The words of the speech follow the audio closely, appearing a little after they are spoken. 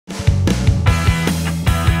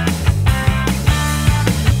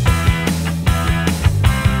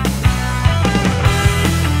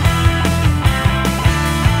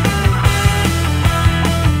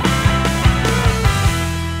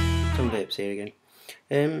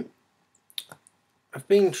I've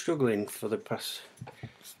been struggling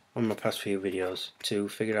on my past few videos to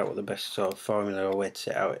figure out what the best sort of formula or way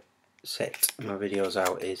to set my videos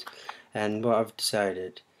out is, and what I've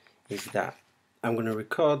decided is that I'm going to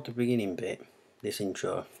record the beginning bit, this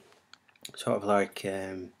intro, sort of like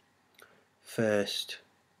first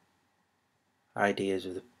ideas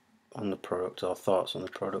on the product or thoughts on the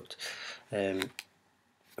product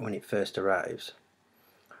when it first arrives,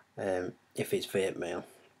 if it's vape mail,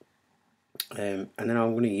 and then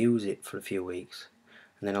I'm going to use it for a few weeks,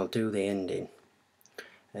 and then I'll do the ending.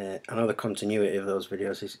 I know the continuity of those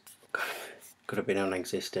videos could have been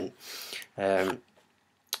non-existent, but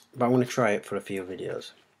I'm going to try it for a few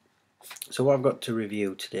videos. So what I've got to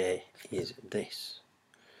review today is this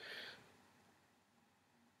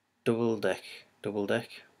double deck.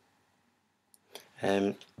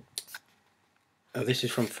 This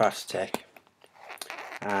is from fasttech,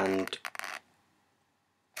 and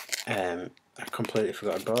I completely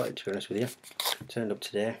forgot about it, to be honest with you. It turned up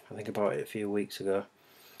today. I think I bought it a few weeks ago.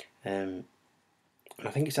 I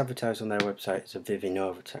think it's advertised on their website as a Vivi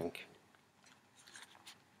tank.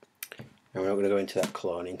 And we're not going to go into that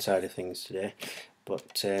cloning side of things today,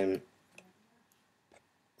 but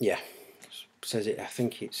yeah, says it. I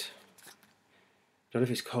think it's, I don't know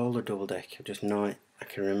if it's called a double deck. I just know it. I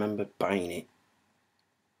can remember buying it.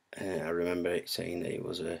 I remember it saying that it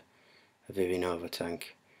was a Vivi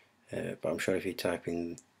tank, but I'm sure if you type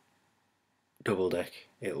in double deck,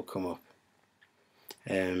 it'll come up.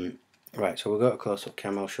 Right, so we'll go to close-up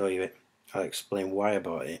cam. I'll show you it. I'll explain why I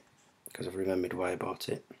bought it, because I've remembered why I bought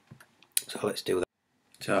it. So let's do that.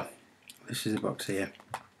 So this is the box here.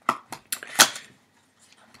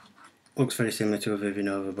 Looks very similar to a Vivi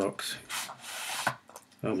box.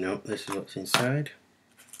 Oh no, this is what's inside.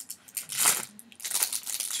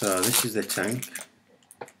 So this is the tank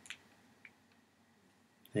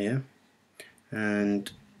here,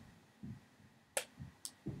 and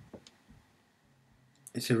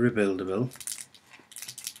it's a rebuildable.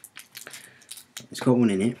 It's got one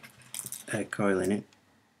in it, a coil in it.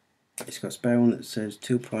 It's got a spare one that says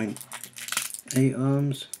 2.8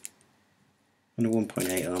 ohms and a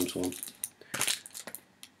 1.8 ohms one.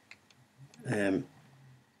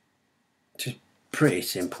 Just pretty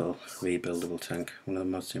simple rebuildable tank, one of the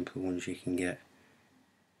most simple ones you can get.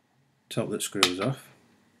 Top that screws off,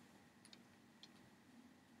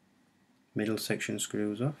 middle section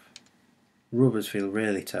screws off. Rubbers feel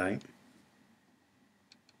really tight.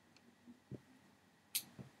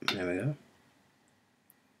 There we go.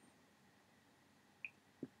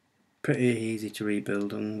 Pretty easy to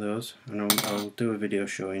rebuild on those, and I'll do a video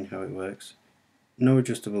showing how it works. No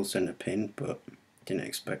adjustable centre pin, but didn't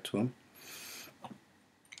expect one.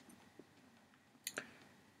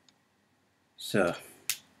 So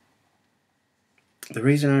the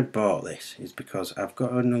reason I bought this is because I've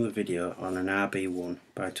got another video on an RB1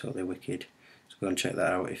 by Totally Wicked, so go and check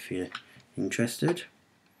that out if you're interested.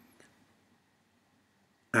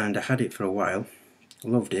 And I had it for a while,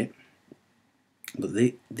 loved it, but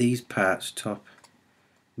these parts, top,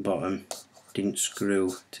 bottom, didn't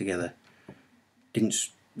screw together.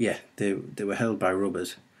 They were held by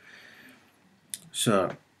rubbers.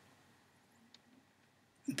 So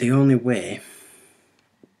the only way,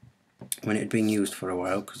 when it had been used for a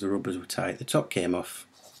while, because the rubbers were tight, the top came off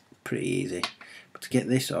pretty easy, but to get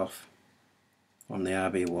this off on the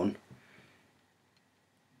RB1,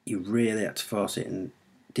 you really had to force it, and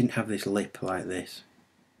didn't have this lip like this.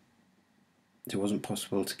 It wasn't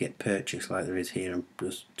possible to get purchase like there is here and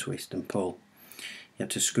just twist and pull. You had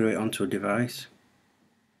to screw it onto a device,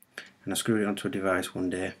 and I screwed it onto a device one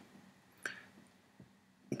day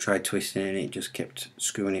and tried twisting it, and it just kept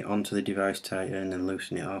screwing it onto the device tighter and then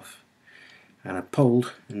loosening it off, and I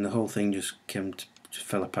pulled and the whole thing just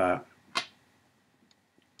fell apart.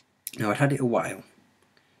 Now I'd had it a while,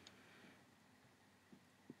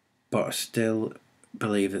 but I still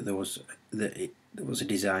believe that there was a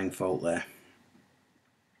design fault there.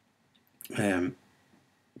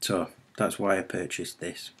 So that's why I purchased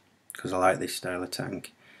this, because I like this style of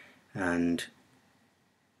tank and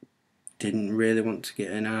didn't really want to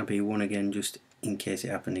get an RB1 again, just in case it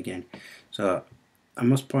happened again. So I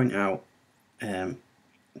must point out, to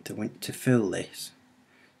fill this,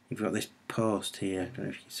 you've got this post here. I don't know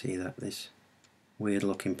if you can see that, this weird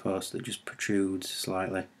looking post that just protrudes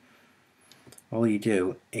slightly. All you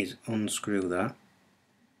do is unscrew that,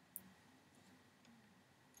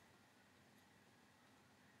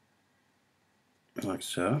 like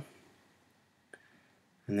so,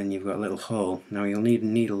 and then you've got a little hole. Now you'll need a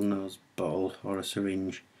needle nose bottle or a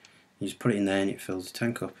syringe. You just put it in there and it fills the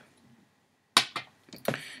tank up.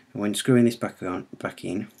 And when screwing this back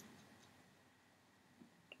in,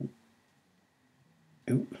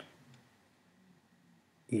 you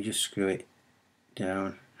just screw it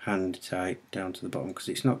down, hand tight, down to the bottom, because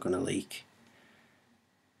it's not going to leak.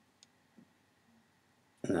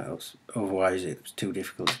 And otherwise it's too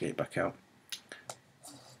difficult to get it back out.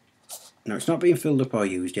 Now it's not being filled up or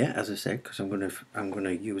used yet, as I said, because I'm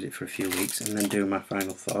gonna use it for a few weeks and then do my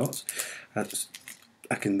final thoughts. I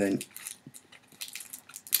can then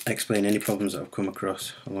explain any problems that I've come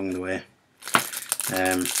across along the way.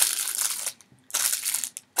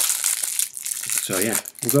 So yeah,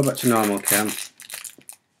 we'll go back to normal cam.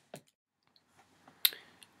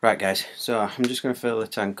 Right guys, so I'm just going to fill the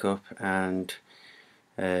tank up and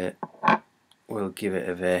we'll give it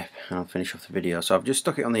a vape and I'll finish off the video. So I've just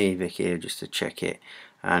stuck it on the e-vic here just to check it,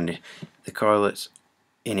 and the coil that's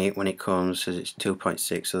in it when it comes says it's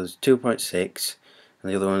 2.6, so there's 2.6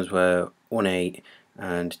 and the other ones were 1.8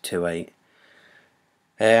 and 2.8.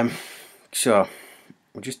 So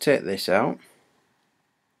we'll just take this out,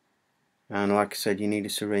 and like I said, you need a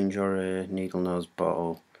syringe or a needle nose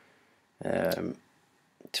bottle to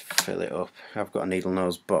fill it up. I've got a needle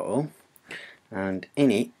nose bottle, and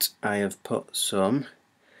in it I have put some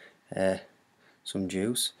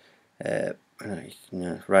juice.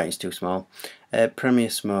 Writing's too small. Premier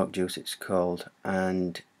Smoke juice it's called,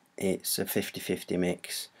 and it's a 50-50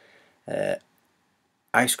 mix,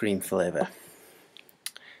 ice cream flavour.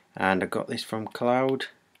 And I got this from Cloud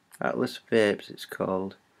Atlas Vapes, it's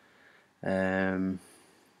called. Got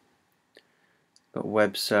a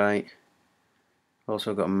website.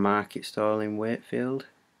 Also got a market stall in Wakefield,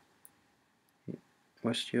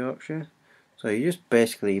 West Yorkshire. So you just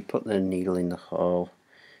basically put the needle in the hole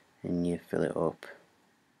and you fill it up.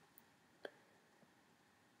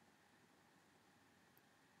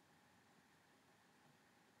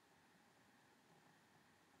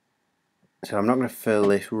 So I'm not going to fill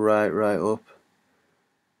this right up.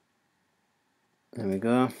 There we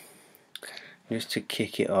go. Just to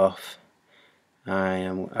kick it off,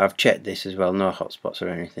 I've checked this as well, no hot spots or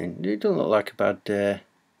anything. It doesn't look like a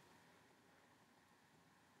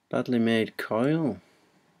badly made coil,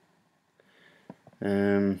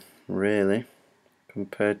 really,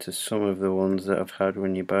 compared to some of the ones that I've had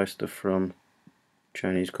when you buy stuff from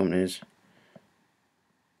Chinese companies.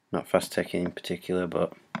 Not fasttech in particular,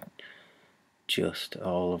 but just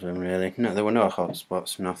all of them really. No, there were no hot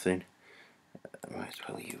spots, nothing. I might as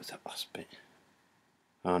well use that last bit.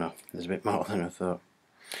 Oh no, there's a bit more than I thought.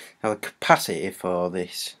 Now the capacity for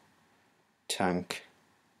this tank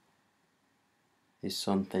is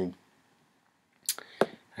something.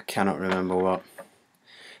 I cannot remember what.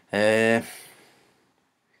 How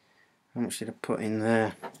much did I put in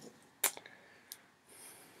there?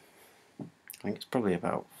 I think it's probably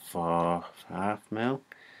about 4.5 mil.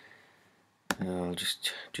 I'll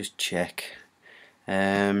just check.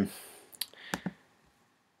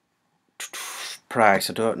 Price,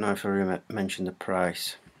 I don't know if I mentioned the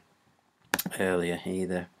price earlier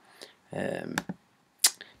either.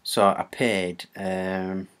 So I paid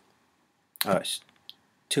it's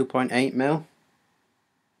 2.8 mil.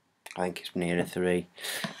 I think it's near 3.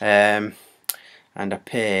 And I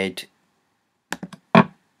paid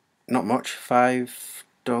not much,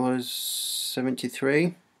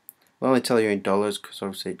 $5.73. I'll only tell you in dollars because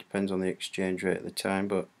obviously it depends on the exchange rate at the time,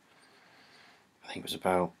 but I think it was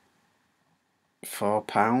about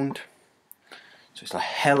 £4. So it's a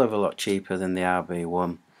hell of a lot cheaper than the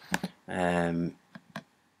RB1.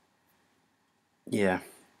 Yeah.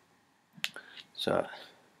 So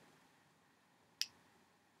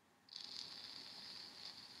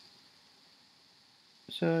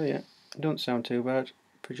yeah, don't sound too bad,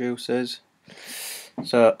 producers.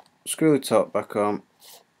 So screw the top back on.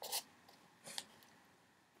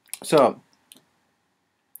 So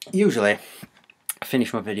usually I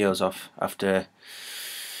finish my videos off after a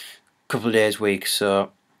couple of days, weeks,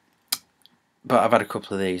 so but I've had a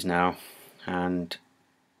couple of these now and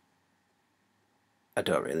I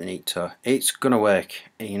don't really need to. It's gonna work,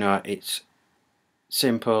 you know, it's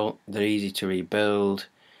simple, they're easy to rebuild,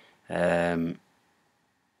 and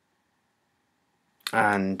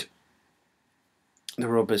the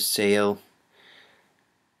rubbers seal,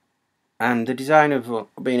 and the design of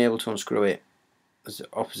being able to unscrew it is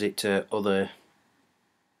opposite to other,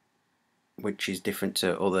 which is different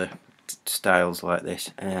to other styles like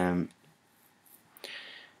this.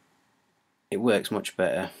 It works much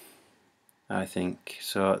better, I think.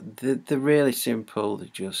 So they're really simple, they're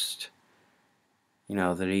just, you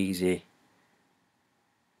know, they're easy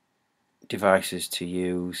devices to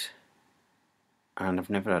use, and I've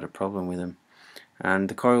never had a problem with them. and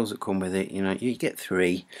the coils that come with it, you know, you get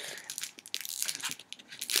 3,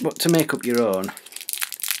 but to make up your own,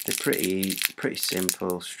 they're pretty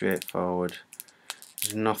simple, straightforward.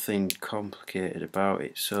 There's nothing complicated about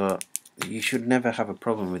it, so you should never have a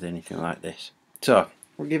problem with anything like this. So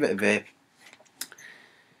we'll give it a vape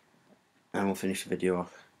and we'll finish the video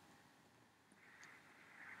off.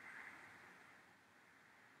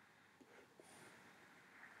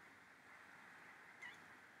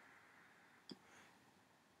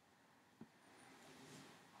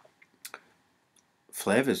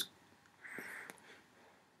 Flavours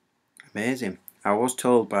amazing. I was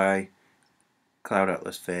told by Cloud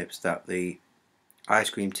Atlas Vapes that the ice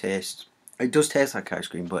cream tastes, it does taste like ice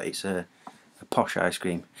cream, but it's a posh ice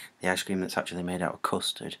cream. The ice cream that's actually made out of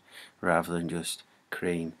custard rather than just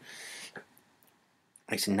cream.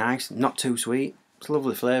 It's nice, not too sweet. It's a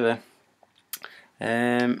lovely flavour.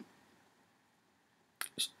 It's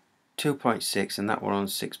 2.6 and that one on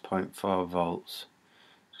 6.4 volts.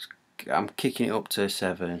 I'm kicking it up to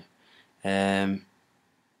 7.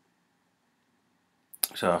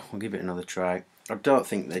 So we'll give it another try. I don't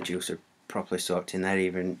think the juice are properly soaked in there,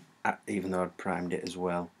 even though I'd primed it as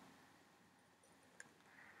well.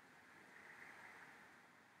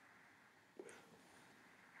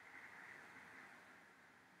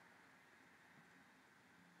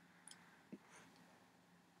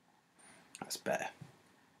 That's better.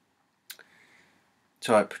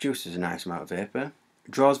 So it produces a nice amount of vapour.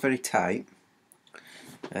 It draws very tight.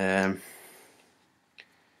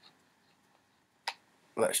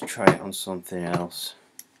 Let's try it on something else.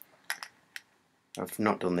 I've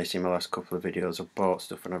not done this in my last couple of videos. I've bought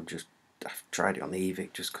stuff and I've tried it on the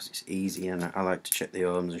eVic just because it's easy, and I like to check the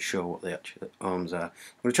ohms and show what the actual ohms are.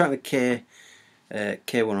 I'm going to try the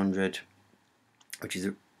K100, which is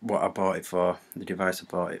what I bought it for, the device I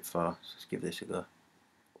bought it for. So let's give this a go.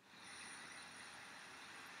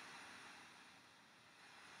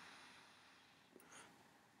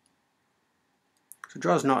 So the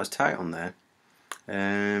draw's not as tight on there,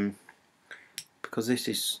 because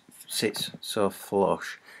this sits so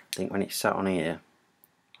flush. I think when it's sat on here,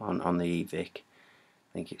 on the eVic,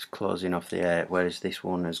 I think it's closing off the air, whereas this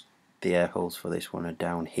one has, the air holes for this one are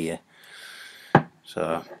down here.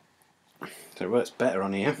 So it works better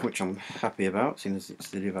on here, which I'm happy about, seeing as it's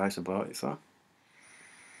the device I bought it for.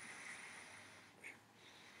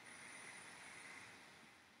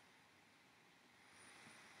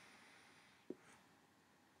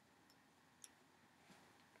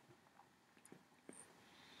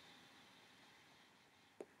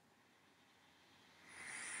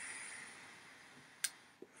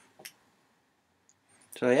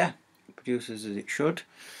 So yeah, it produces as it should.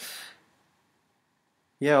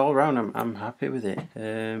 Yeah, all round I'm happy with it.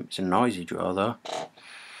 It's a noisy draw though.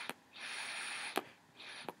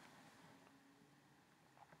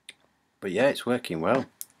 But yeah, it's working well.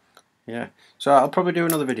 Yeah, so I'll probably do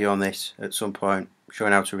another video on this at some point,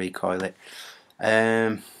 showing how to recoil it.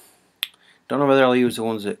 Don't know whether I'll use the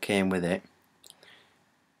ones that came with it.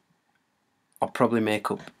 I'll probably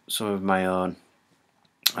make up some of my own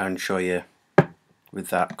and show you with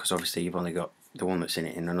that, because obviously you've only got the one that's in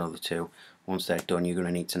it in another 2. Once they're done, you're going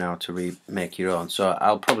to need to know how to remake your own. So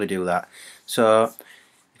I'll probably do that. So if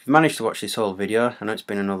you've managed to watch this whole video, I know it's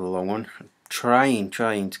been another long one. I'm trying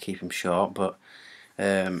to keep them short, but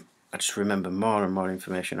I just remember more and more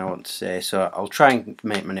information I want to say. So I'll try and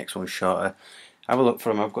make my next one shorter. Have a look for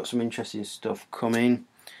them. I've got some interesting stuff coming.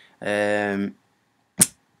 Some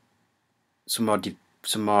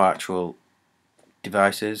more actual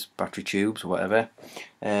devices, battery tubes or whatever.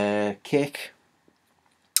 Kick,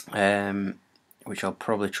 which I'll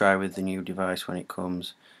probably try with the new device when it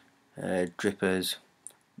comes. Drippers,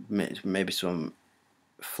 maybe some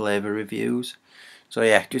flavour reviews. So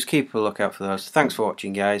yeah, just keep a lookout for those. Thanks for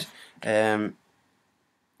watching, guys. Some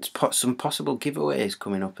possible giveaways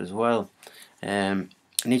coming up as well. I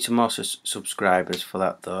need some more subscribers for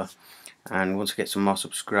that though, and once I get some more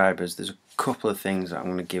subscribers, there's a couple of things that I'm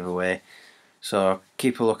going to give away. So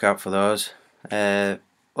keep a lookout for those. Like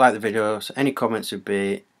the videos, any comments would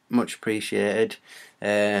be much appreciated,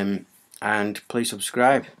 and please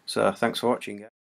subscribe. So thanks for watching, guys.